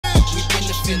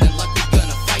feeling like we're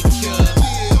gonna fight ya.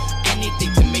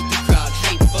 Anything to make the crowd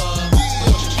hyper.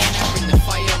 And I bring the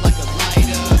fire like a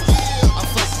lighter. I'm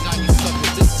flexing on you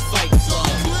suckers, this is Fight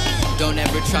Club. Don't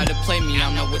ever try to play me,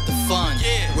 I'm not with the fun.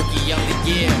 Rookie of the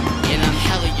year, and I'm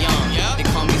hella young. They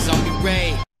call me Zombie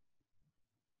Ray.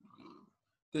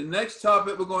 The next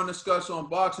topic we're going to discuss on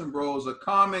Boxing Bros are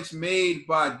comments made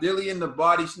by Dillian the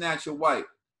Body Snatcher Whyte.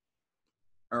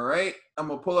 All right, I'm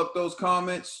going to pull up those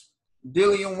comments.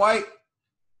 Dillian Whyte,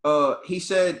 he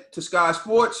said to Sky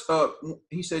Sports,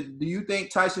 he said, do you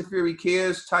think Tyson Fury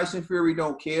cares? Tyson Fury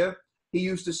don't care. He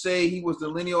used to say he was the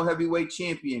lineal heavyweight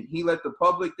champion. He let the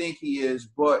public think he is,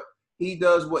 but he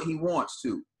does what he wants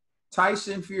to.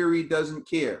 Tyson Fury doesn't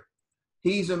care.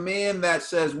 He's a man that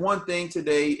says one thing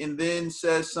today and then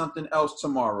says something else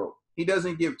tomorrow. He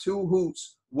doesn't give two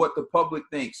hoots what the public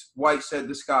thinks, Whyte said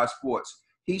to Sky Sports.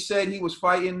 He said he was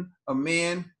fighting a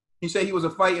man. He said he was a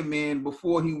fighting man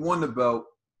before he won the belt.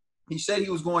 He said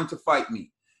he was going to fight me.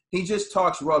 He just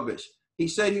talks rubbish. He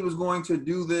said he was going to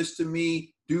do this to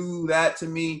me, do that to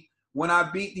me. When I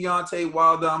beat Deontay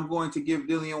Wilder, I'm going to give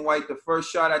Dillian Whyte the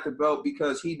first shot at the belt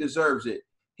because he deserves it.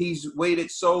 He's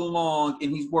waited so long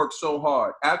and he's worked so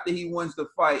hard. After he wins the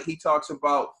fight, he talks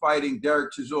about fighting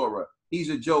Derek Chisora. He's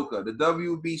a joker. The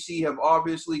WBC have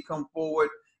obviously come forward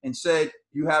and said,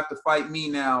 you have to fight me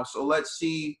now, so let's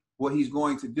see what he's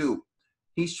going to do.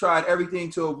 He's tried everything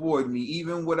to avoid me,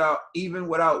 even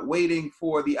without waiting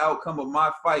for the outcome of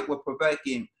my fight with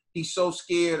Povetkin. He's so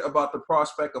scared about the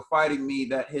prospect of fighting me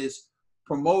that his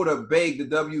promoter begged the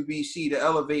WBC to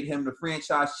elevate him to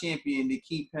franchise champion to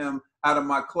keep him out of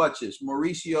my clutches.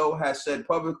 Mauricio has said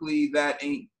publicly that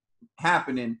ain't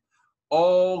happening.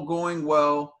 All going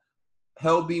well,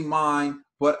 hell be mine,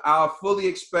 but I'll fully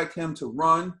expect him to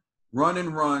run,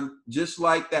 just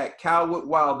like that coward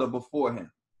Wilder before him.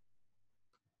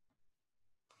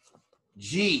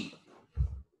 G,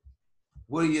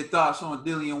 what are your thoughts on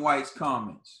Dillian Whyte's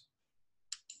comments?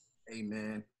 Hey,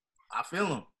 man, I feel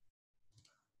him.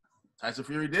 Tyson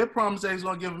Fury did promise that he's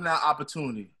going to give him that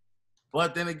opportunity.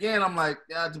 But then again, I'm like,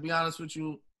 yeah, to be honest with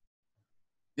you,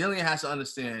 Dillian has to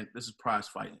understand this is prize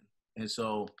fighting. And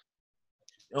so,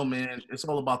 yo, man, it's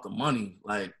all about the money.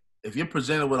 Like, if you're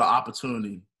presented with an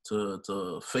opportunity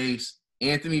to face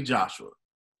Anthony Joshua,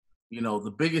 you know,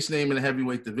 the biggest name in the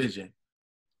heavyweight division,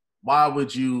 why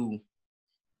would you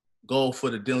go for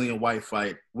the Dillian Whyte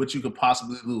fight, which you could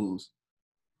possibly lose?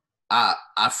 I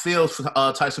feel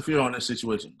Tyson Fury on this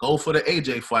situation. Go for the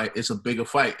AJ fight. It's a bigger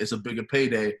fight. It's a bigger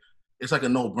payday. It's like a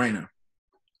no-brainer.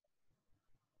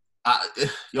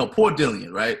 Poor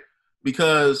Dillian, right?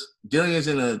 Because Dillian's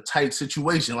in a tight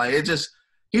situation. Like,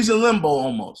 he's in limbo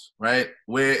almost, right?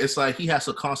 Where it's like he has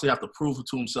to constantly have to prove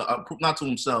to himself, not to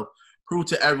himself, prove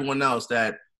to everyone else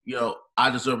that,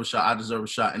 I deserve a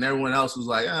shot. And everyone else is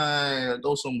like,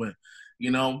 go somewhere,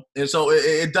 And so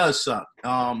it does suck.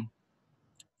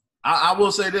 I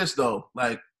will say this, though.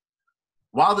 Like,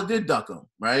 Wilder did duck him,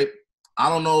 right? I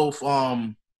don't know if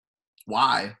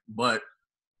why, but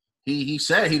he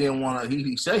said he didn't want to.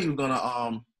 He said he was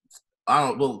gonna.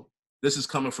 This is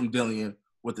coming from Dillian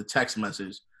with the text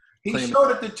message. He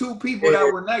showed it to two people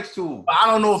that were next to him. I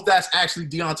don't know if that's actually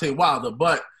Deontay Wilder,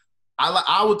 but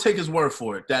I would take his word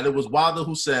for it that it was Wilder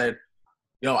who said,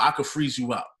 I could freeze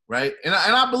you out, right? And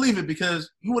I believe it because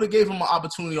you would have gave him an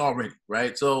opportunity already,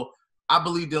 right? So I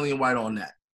believe Dillian Whyte on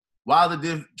that. Wilder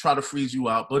did try to freeze you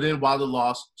out, but then Wilder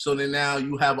lost, so then now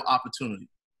you have an opportunity.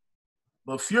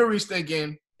 But Fury's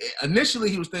thinking, initially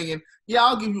he was thinking, yeah,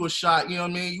 I'll give you a shot, you know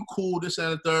what I mean? You cool, this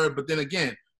and the third. But then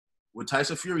again, with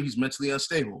Tyson Fury, he's mentally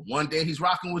unstable. One day he's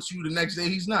rocking with you, the next day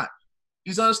he's not.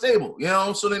 He's unstable,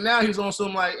 So then now he's on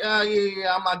something like,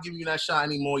 yeah, I'm not giving you that shot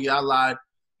anymore. Yeah, I lied.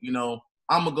 I'm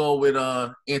going to go with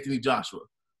Anthony Joshua.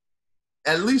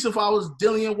 At least if I was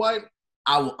Dillian Whyte,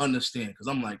 I would understand because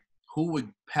I'm like, who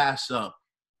would pass up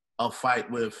a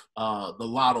fight with the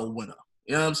lotto winner?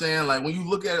 You know what I'm saying? Like, when you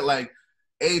look at it like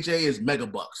AJ is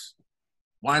megabucks.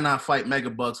 Why not fight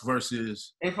megabucks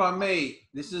versus... If I may,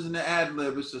 this isn't an ad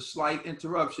lib. It's a slight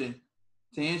interruption.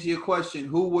 To answer your question,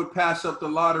 who would pass up the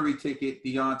lottery ticket?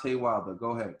 Deontay Wilder.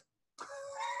 Go ahead.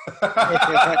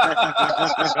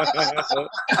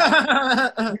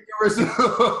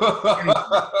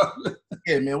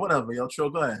 Yeah, man, whatever, yo. Tro,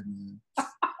 go ahead, man.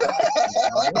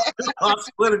 I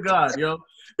swear to God, yo.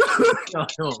 Yo.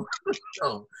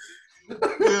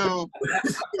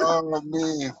 Oh,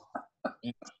 man.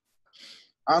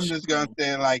 I'm just going to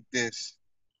say it like this.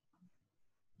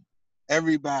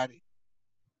 Everybody,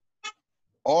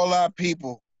 all our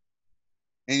people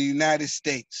in the United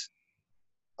States,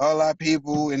 all our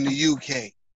people in the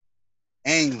UK,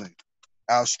 England,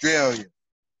 Australia,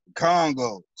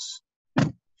 Congos,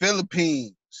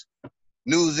 Philippines,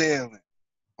 New Zealand.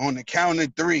 On the count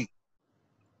of 3,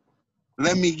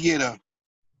 let me get a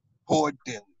Port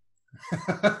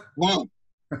Dillian. 1,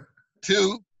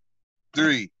 2,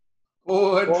 3.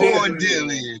 Poor Poor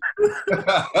Dillian.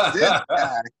 Dillian. This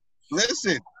guy,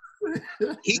 listen,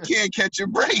 he can't catch a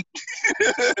break.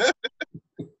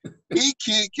 He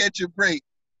can't catch a break.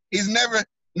 He's never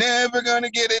gonna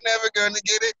get it, never gonna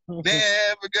get it,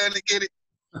 never gonna get it.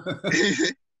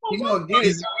 He's gonna get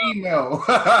his email. Do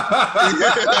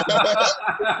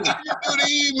the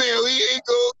email, he ain't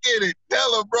gonna get it.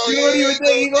 Tell him, bro. You don't even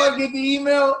think he's gonna get the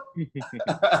email? He ain't gonna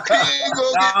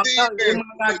get the They email.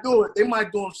 might not do it. They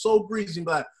might do him so greasy and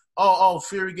be like, oh,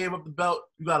 Fury gave up the belt.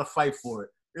 You got to fight for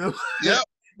it. You know? Yep,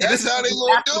 that's This is how they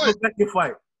gonna do it. Povetkin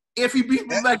fight. If he beats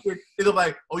Povetkin, they're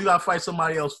like, oh, you got to fight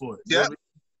somebody else for it. Yep.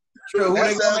 Sure, who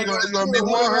That's they how gonna make it's gonna be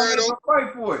one hurdle.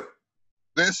 fight for it?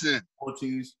 Listen,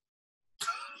 Ortiz.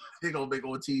 They're going to make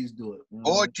Ortiz do it.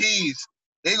 Ortiz,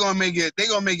 they gonna make it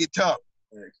tough.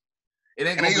 It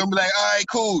ain't And they gonna be like, all right,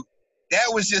 cool.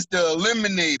 That was just the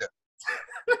eliminator.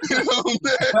 You know what I'm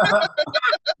saying?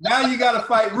 Now you gotta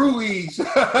fight Ruiz. They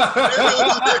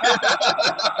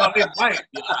might.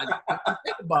 I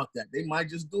think about that. They might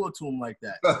just do it to him like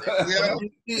that. Yeah.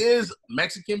 He is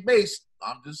Mexican based.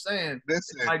 I'm just saying.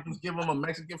 Listen, They might just give him a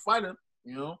Mexican fighter,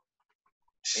 you know?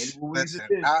 And Ruiz listen,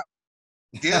 it is.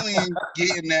 Dillian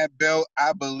getting that belt,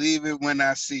 I believe it when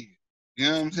I see it. You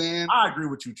know what I'm saying? I agree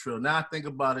with you, Trill. Now I think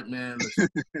about it, man. Listen,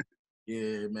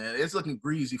 yeah, man. It's looking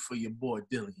greasy for your boy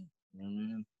Dillian. You know what I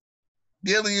mean?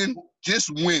 Dillian, just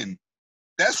win.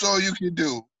 That's all you can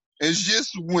do. Is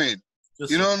just win.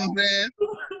 You know what I'm saying?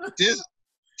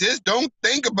 Just don't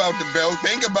think about the belt.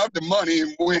 Think about the money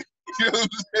and win. You know what I'm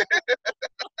saying?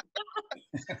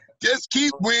 Just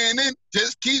keep winning.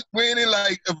 Just keep winning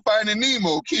like Finding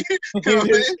Nemo. You know what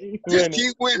I'm saying? Just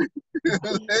keep winning. You know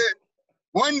what I'm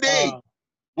saying?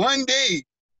 One day,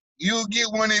 you'll get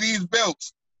one of these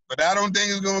belts. But I don't think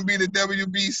it's going to be the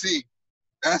WBC.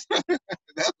 That's all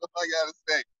I got to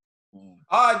say.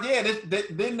 Yeah,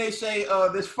 didn't they say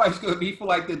this fight's gonna be for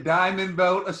like the diamond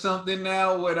belt or something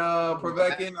now with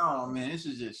Povetkin? Oh man, this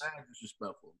is just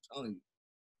disrespectful. I'm telling you.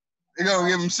 They're going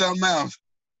to give him something else.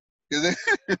 They're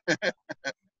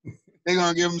going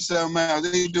to give him something else.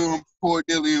 They doing poor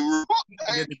Dillian.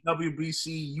 Get the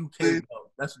WBC UK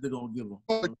belt. That's what they're going to give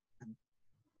him.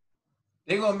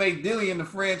 they're gonna make Dillian the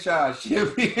franchise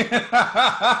champion.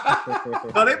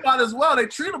 No, they might as well. They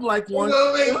treat him like one.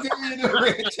 They're gonna make Dillian the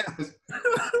franchise.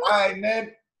 All right,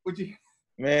 Ned, what you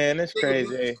Man, it's think of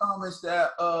crazy. these comments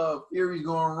that Fury's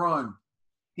gonna run?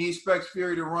 He expects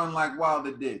Fury to run like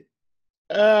Wilder did.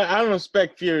 I don't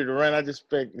expect Fury to run. I just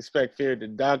expect Fury to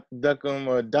duck him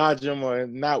or dodge him or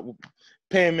not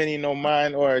pay him any no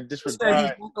mind or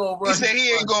disregard. He said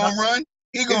he ain't gonna run.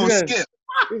 He gonna skip.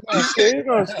 He's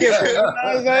gonna skip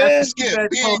it.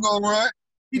 Skip. He ain't gonna run.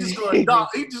 He just gonna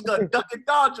duck and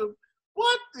dodge him.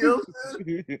 What? He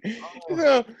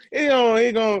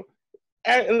gonna.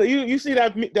 You see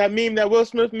that meme, that Will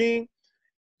Smith meme?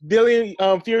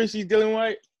 Fury sees Dillian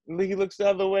Whyte. He looks the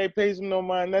other way, pays him no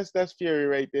mind. That's Fury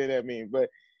right there. That meme. But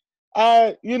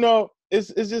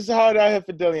it's just hard out here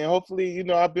for Dillian. Hopefully,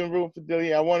 I've been rooting for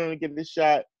Dillian. I want him to get this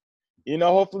shot.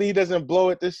 Hopefully he doesn't blow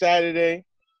it this Saturday.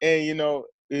 And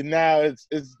now it's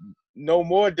no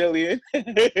more Dillian.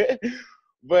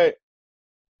 But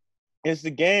it's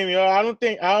the game, I don't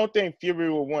think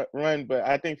Fury will run, but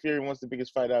I think Fury wants the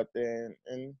biggest fight out there.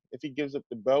 And if he gives up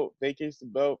the belt, vacates the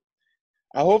belt,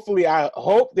 I hope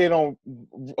they don't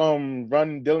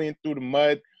run Dillian through the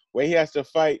mud where he has to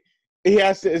fight.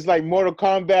 It's like Mortal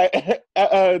Kombat,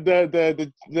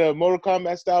 the Mortal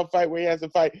Kombat style fight where he has to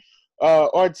fight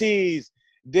Ortiz,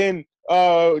 then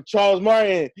Charles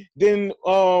Martin, then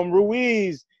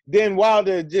Ruiz, then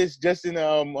Wilder just in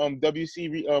a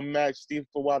WC match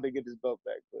for Wilder to get his belt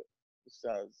back. But it's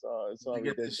all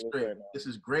get this straight. right now. This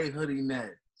is Gray Hoodie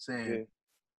Ned saying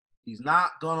he's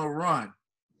not gonna run,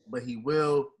 but he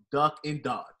will duck and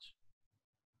dodge.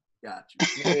 Got you.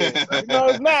 Yeah. No,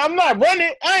 it's not. I'm not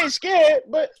running. I ain't scared,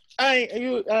 but I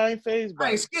ain't phased by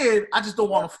I ain't scared. I just don't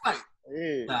want to fight.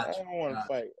 Yeah, Gotcha. I don't want to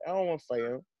fight. I don't want to fight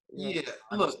him. Yeah,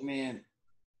 look, man,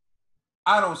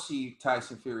 I don't see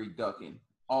Tyson Fury ducking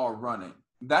or running.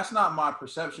 That's not my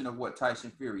perception of what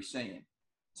Tyson Fury is saying.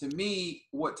 To me,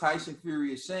 what Tyson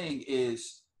Fury is saying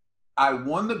is, I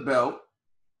won the belt.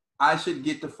 I should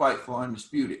get the fight for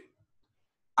Undisputed.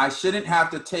 I shouldn't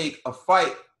have to take a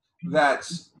fight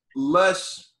that's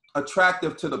less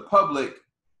attractive to the public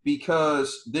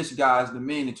because this guy's the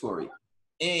mandatory.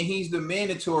 And he's the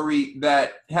mandatory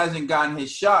that hasn't gotten his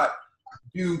shot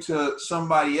due to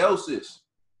somebody else's,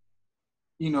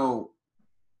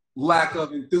 lack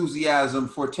of enthusiasm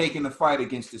for taking the fight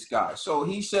against this guy. So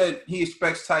he said he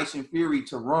expects Tyson Fury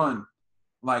to run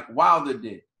like Wilder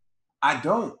did. I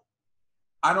don't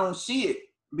see it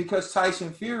because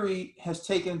Tyson Fury has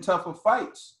taken tougher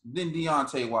fights than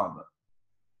Deontay Wilder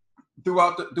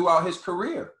throughout his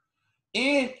career.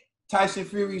 And Tyson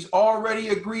Fury's already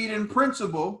agreed in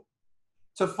principle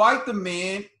to fight the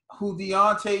man who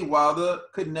Deontay Wilder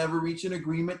could never reach an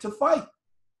agreement to fight.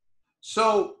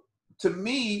 So to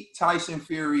me, Tyson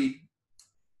Fury,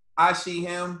 I see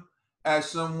him as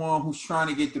someone who's trying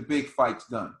to get the big fights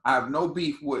done. I have no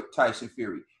beef with Tyson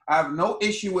Fury. I have no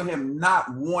issue with him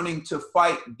not wanting to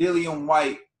fight Dillian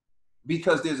Whyte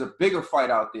because there's a bigger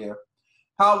fight out there.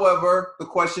 However, the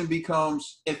question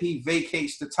becomes, if he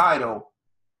vacates the title,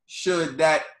 should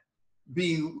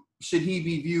he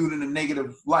be viewed in a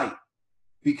negative light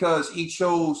because he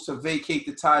chose to vacate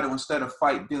the title instead of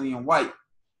fight Dillian Whyte?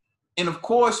 And of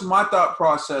course, my thought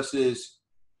process is,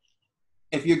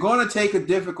 if you're going to take a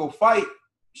difficult fight,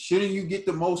 shouldn't you get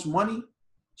the most money?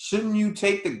 Shouldn't you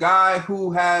take the guy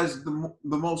who has the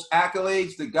most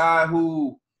accolades, the guy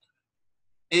who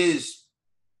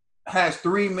has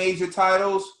 3 major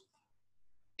titles,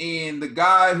 and the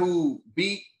guy who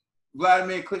beat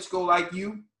Vladimir Klitschko like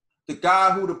you, the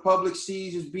guy who the public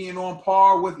sees as being on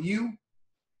par with you?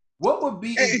 What would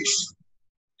be... Hey,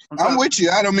 I'm with you.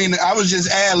 I don't mean, I was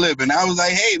just ad-libbing. I was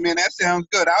like, hey, man, that sounds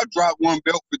good. I'll drop 1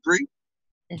 belt for 3.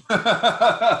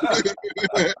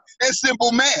 That's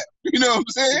simple math. You know what I'm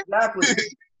saying? Exactly.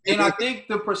 And I think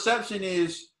the perception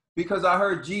is, because I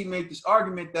heard G make this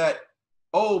argument that,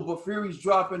 but Fury's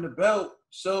dropping the belt,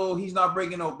 so he's not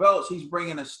bringing no belts. He's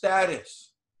bringing a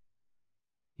status.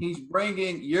 He's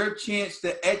bringing your chance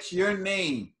to etch your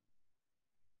name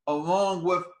along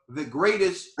with the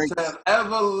greatest to have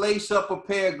ever lace up a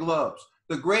pair of gloves,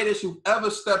 the greatest who ever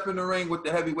stepped in the ring with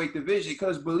the heavyweight division.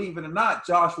 Because believe it or not,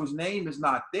 Joshua's name is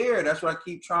not there. That's what I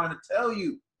keep trying to tell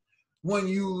you. When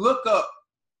you look up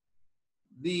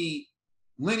the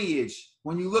lineage,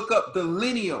 when you look up the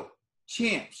lineal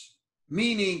champs,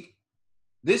 meaning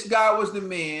this guy was the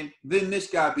man, then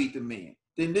this guy beat the man,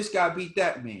 then this guy beat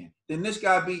that man, then this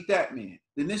guy beat that man,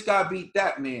 then this guy beat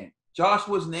that man.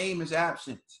 Joshua's name is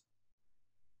absent.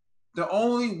 The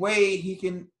only way he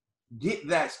can get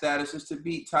that status is to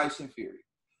beat Tyson Fury.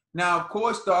 Now, of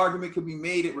course, the argument could be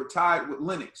made it retired with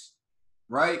Lennox,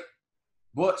 right?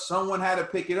 But someone had to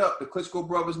pick it up. The Klitschko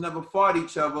brothers never fought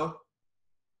each other,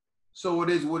 so it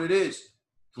is what it is.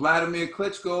 Vladimir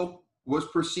Klitschko was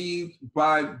perceived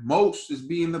by most as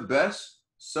being the best,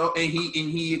 and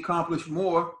he accomplished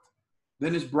more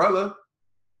than his brother,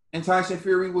 and Tyson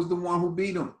Fury was the one who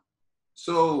beat him.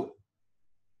 So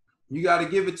you got to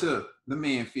give it to the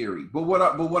man Fury. But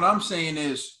what I'm saying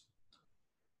is,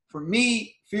 for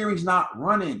me, Fury's not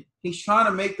running. He's trying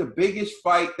to make the biggest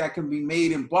fight that can be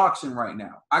made in boxing right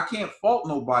now. I can't fault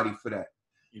nobody for that.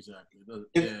 Exactly.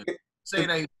 Say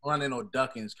they running or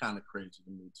ducking is kind of crazy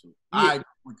to me too. Yeah. I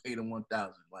would pay them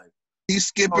 1,000. Like, he's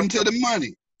skipping to the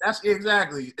money. That's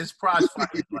exactly. It's prize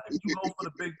fighting. Like, you go for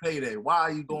the big payday. Why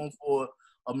are you going for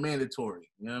a mandatory?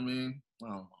 You know what I mean? I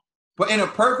don't know. But in a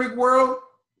perfect world,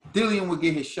 Dillian would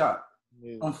get his shot.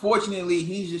 Yeah. Unfortunately,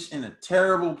 he's just in a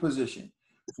terrible position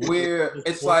where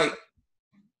it's like,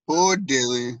 poor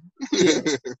Dillian. Yeah.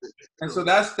 And so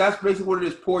that's basically what it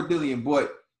is, poor Dillian.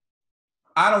 But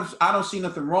I don't see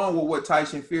nothing wrong with what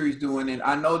Tyson Fury's doing. And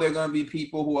I know there are gonna be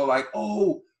people who are like,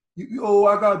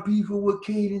 I got beef with what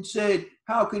Caden said.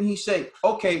 How can he say?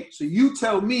 Okay, so you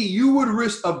tell me you would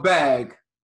risk a bag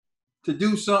to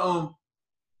do something,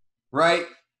 right?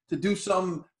 To do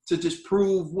something to just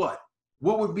prove what?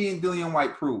 What would being Dillian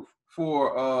Whyte prove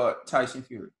for Tyson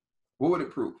Fury? What would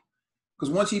it prove?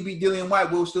 Because once he beat Dillian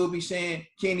Whyte, we'll still be saying,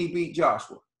 can he beat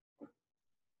Joshua?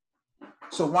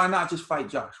 So why not just fight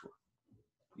Joshua?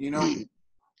 You know?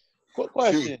 Quick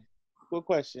question.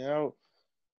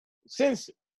 Since,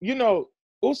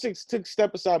 Usyk took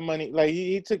step aside money, like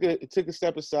he took a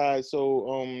step aside, so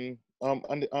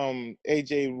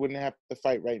AJ wouldn't have to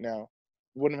fight right now.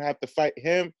 Wouldn't have to fight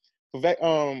him.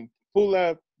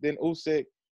 Pulev, then Usyk,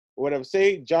 or whatever.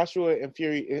 Say Joshua and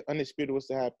Fury undisputed was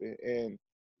to happen, and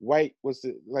Whyte was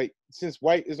since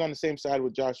Whyte is on the same side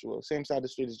with Joshua, same side of the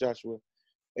street as Joshua,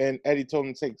 and Eddie told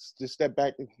him to step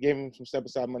back and gave him some step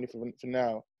aside money for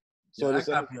now. So that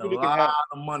got to be a lot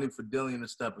of money for Dillian to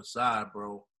step aside,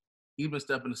 bro. He's been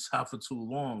stepping aside for too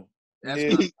long.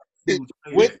 That's would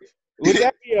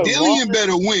that be a Dillian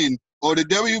better win, or the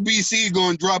WBC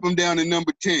going to drop him down to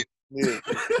number 10. Yeah,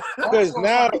 because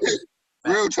now,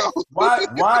 real talk.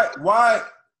 Why?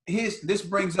 This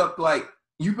brings up like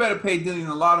you better pay Dillian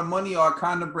a lot of money, or it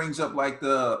kind of brings up like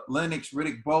the Lennox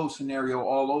Riddick Bowe scenario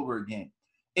all over again.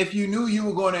 If you knew you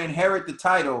were going to inherit the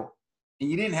title and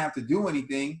you didn't have to do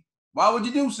anything, why would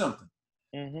you do something?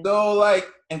 Mm-hmm. So, like,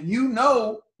 if you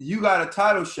know you got a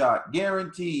title shot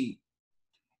guaranteed,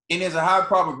 and there's a high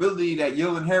probability that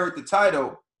you'll inherit the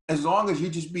title, as long as you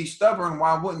just be stubborn,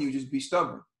 why wouldn't you just be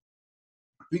stubborn?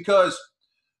 Because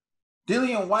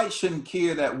Dillian Whyte shouldn't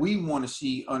care that we want to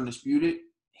see Undisputed.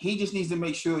 He just needs to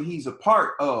make sure he's a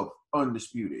part of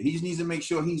Undisputed. He just needs to make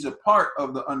sure he's a part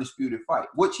of the Undisputed fight,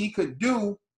 which he could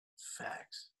do.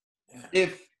 Facts. Yeah.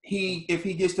 If he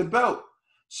gets the belt.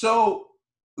 So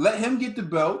let him get the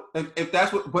belt. If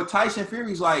that's what, but Tyson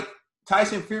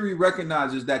Fury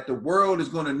recognizes that the world is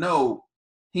going to know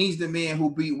he's the man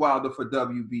who beat Wilder for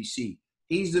WBC.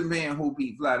 He's the man who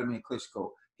beat Vladimir Klitschko.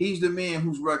 He's the man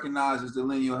who's recognized as the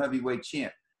lineal heavyweight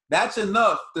champ. That's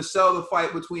enough to sell the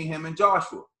fight between him and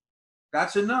Joshua.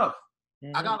 That's enough.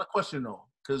 I got a question though,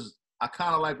 because I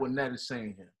kind of like what Ned is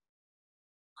saying here.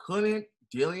 Couldn't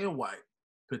Dillian Whyte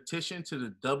petition to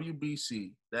the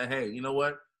WBC that, hey, you know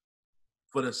what?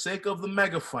 For the sake of the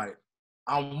mega fight,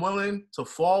 I'm willing to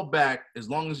fall back as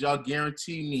long as y'all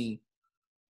guarantee me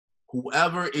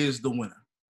whoever is the winner.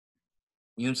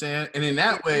 You know what I'm saying? And in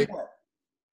that way,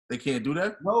 they can't do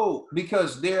that? No,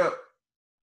 because they're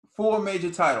 4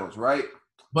 major titles, right?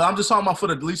 But I'm just talking about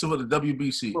at least for the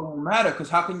WBC. It won't matter, because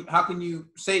how can you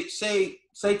say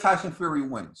Tyson Fury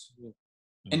wins,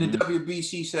 and the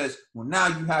WBC says, well, now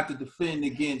you have to defend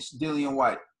against Dillian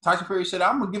Whyte. Tyson Fury said,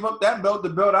 I'm gonna give up that belt. The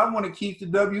belt I want to keep the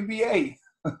WBA.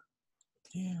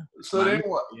 Yeah. So then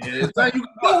what? Yeah, it's like you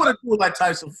don't want to do it like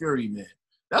Tyson Fury, man.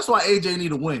 That's why AJ need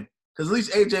to win, because at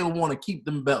least AJ will want to keep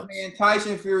them belts. Man,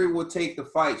 Tyson Fury will take the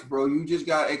fights, bro. You just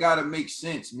got to make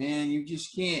sense, man. You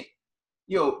just can't.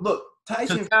 Yo, look,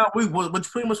 Tyson. Now which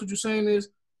pretty much what you're saying is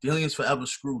Dillian's forever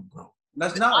screwed, bro.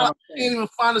 That's not what I'm saying. I can't even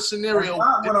find a scenario. That's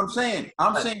not what I'm saying.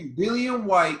 I'm saying Dillian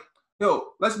Whyte. Yo,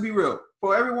 let's be real.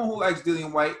 For everyone who likes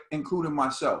Dillian Whyte, including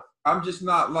myself, I'm just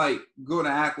not like going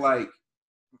to act like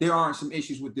there aren't some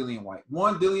issues with Dillian Whyte.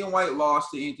 1, Dillian Whyte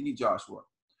lost to Anthony Joshua.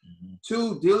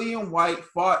 2, Dillian Whyte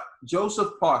fought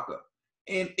Joseph Parker.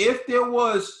 And if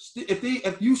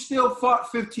you still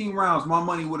fought 15 rounds, my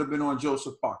money would have been on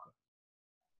Joseph Parker.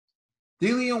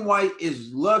 Dillian Whyte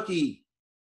is lucky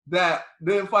that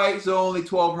their fights are only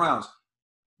 12 rounds.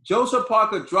 Joseph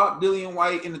Parker dropped Dillian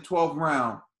Whyte in the 12th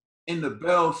round, and the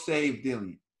bell saved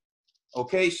Dillian.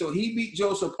 Okay, so he beat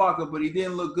Joseph Parker, but he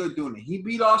didn't look good doing it. He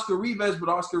beat Oscar Rivas, but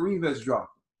Oscar Rivas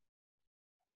dropped him.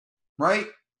 Right?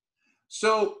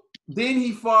 So then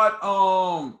he fought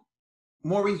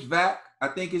Maurice Vac, I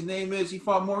think his name is. He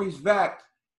fought Maurice Vac,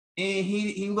 and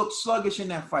he looked sluggish in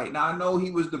that fight. Now, I know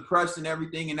he was depressed and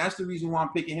everything, and that's the reason why I'm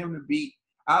picking him to beat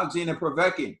Alexander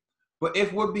Povetkin. But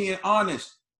if we're being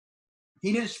honest,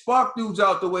 he didn't spark dudes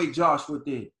out the way Joshua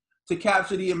did to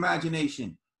capture the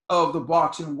imagination of the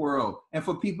boxing world and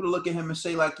for people to look at him and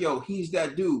say, like, yo, he's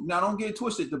that dude. Now, don't get it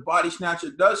twisted. The Body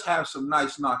Snatcher does have some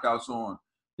nice knockouts on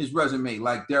his resume,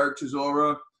 like Derek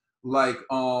Chisora, like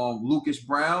Lucas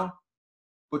Brown.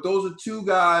 But those are 2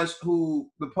 guys who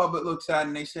the public looks at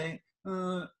and they say,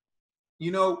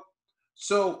 you know,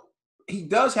 so he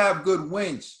does have good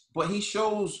wins, but he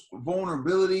shows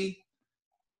vulnerability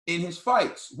in his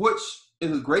fights, which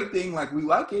is a great thing. Like, we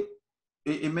like it.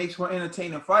 It makes for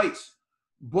entertaining fights.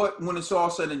 But when it's all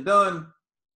said and done,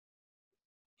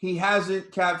 he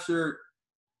hasn't captured,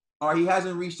 or he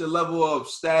hasn't reached the level of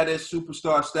status,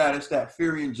 superstar status that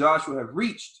Fury and Joshua have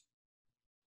reached.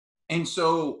 And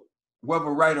so, whether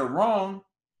right or wrong,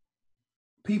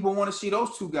 people want to see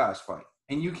those 2 guys fight.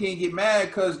 And you can't get mad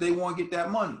because they want to get that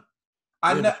money.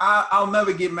 I'll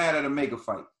never get mad at a mega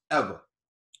fight, ever.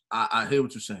 I hear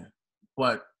what you're saying.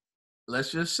 But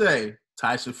let's just say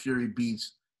Tyson Fury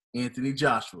beats Anthony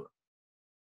Joshua.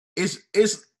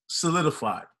 It's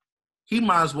solidified. He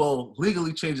might as well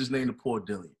legally change his name to Poor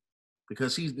Dillian,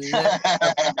 because he's never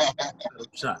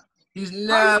shot. He's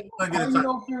never going to get a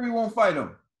title. Fury won't fight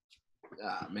him?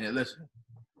 Ah, man, listen.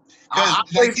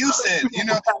 Because like you said, you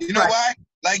know why?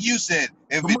 Like you said,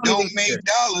 if it don't make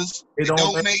dollars, it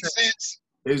don't make sense.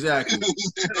 Exactly.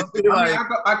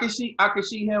 I can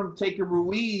see him taking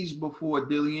Ruiz before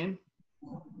Dillian.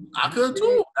 I could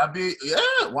too.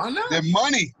 Why not? The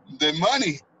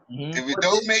money. Mm-hmm. If it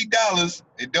don't make dollars,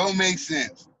 it don't make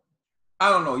sense. I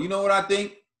don't know. You know what I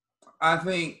think? I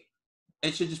think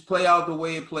it should just play out the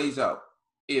way it plays out.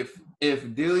 If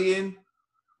Dillian,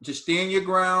 just stand your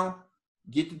ground,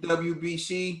 get the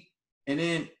WBC, and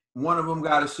then one of them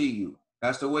got to see you.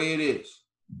 That's the way it is.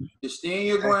 Just stand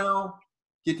your ground,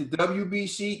 get the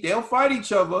WBC. They'll fight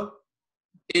each other.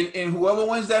 And whoever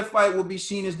wins that fight will be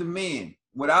seen as the man.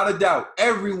 Without a doubt,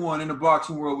 everyone in the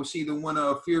boxing world will see the winner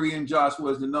of Fury and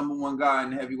Joshua as the #1 guy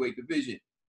in the heavyweight division.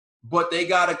 But they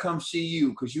got to come see you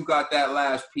because you got that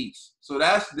last piece. So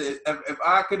that's if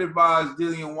I could advise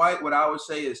Dillian Whyte, what I would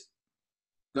say is,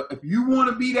 if you want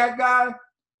to be that guy,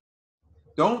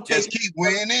 don't take just keep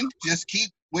winning. Just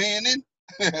keep winning.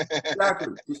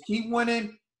 Exactly. Just keep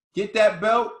winning, get that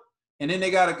belt, and then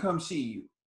they got to come see you.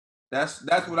 That's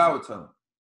what I would tell them.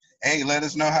 Hey, let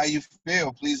us know how you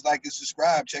feel. Please like and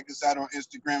subscribe. Check us out on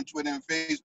Instagram, Twitter, and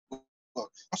Facebook.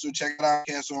 Also, check out our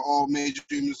cast on all major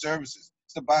streaming services.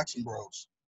 It's the Boxing Bros.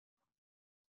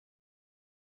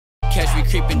 Catch me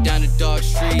creeping down the dark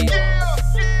street.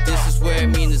 This is where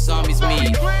me and the zombies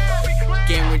meet.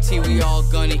 Guarantee we all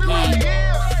gonna eat.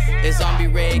 It's Zombie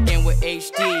Ray again with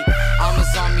HD. I'm a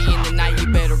zombie in the night,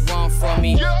 you better run from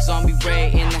me. Zombie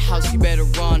Ray in the house, you better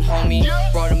run, homie.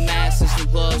 Brought a mask and some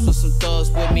gloves with some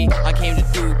thugs with me. I came to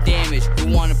do damage,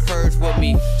 who wanna purge with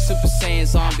me? Super Saiyan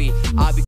zombie, I'll be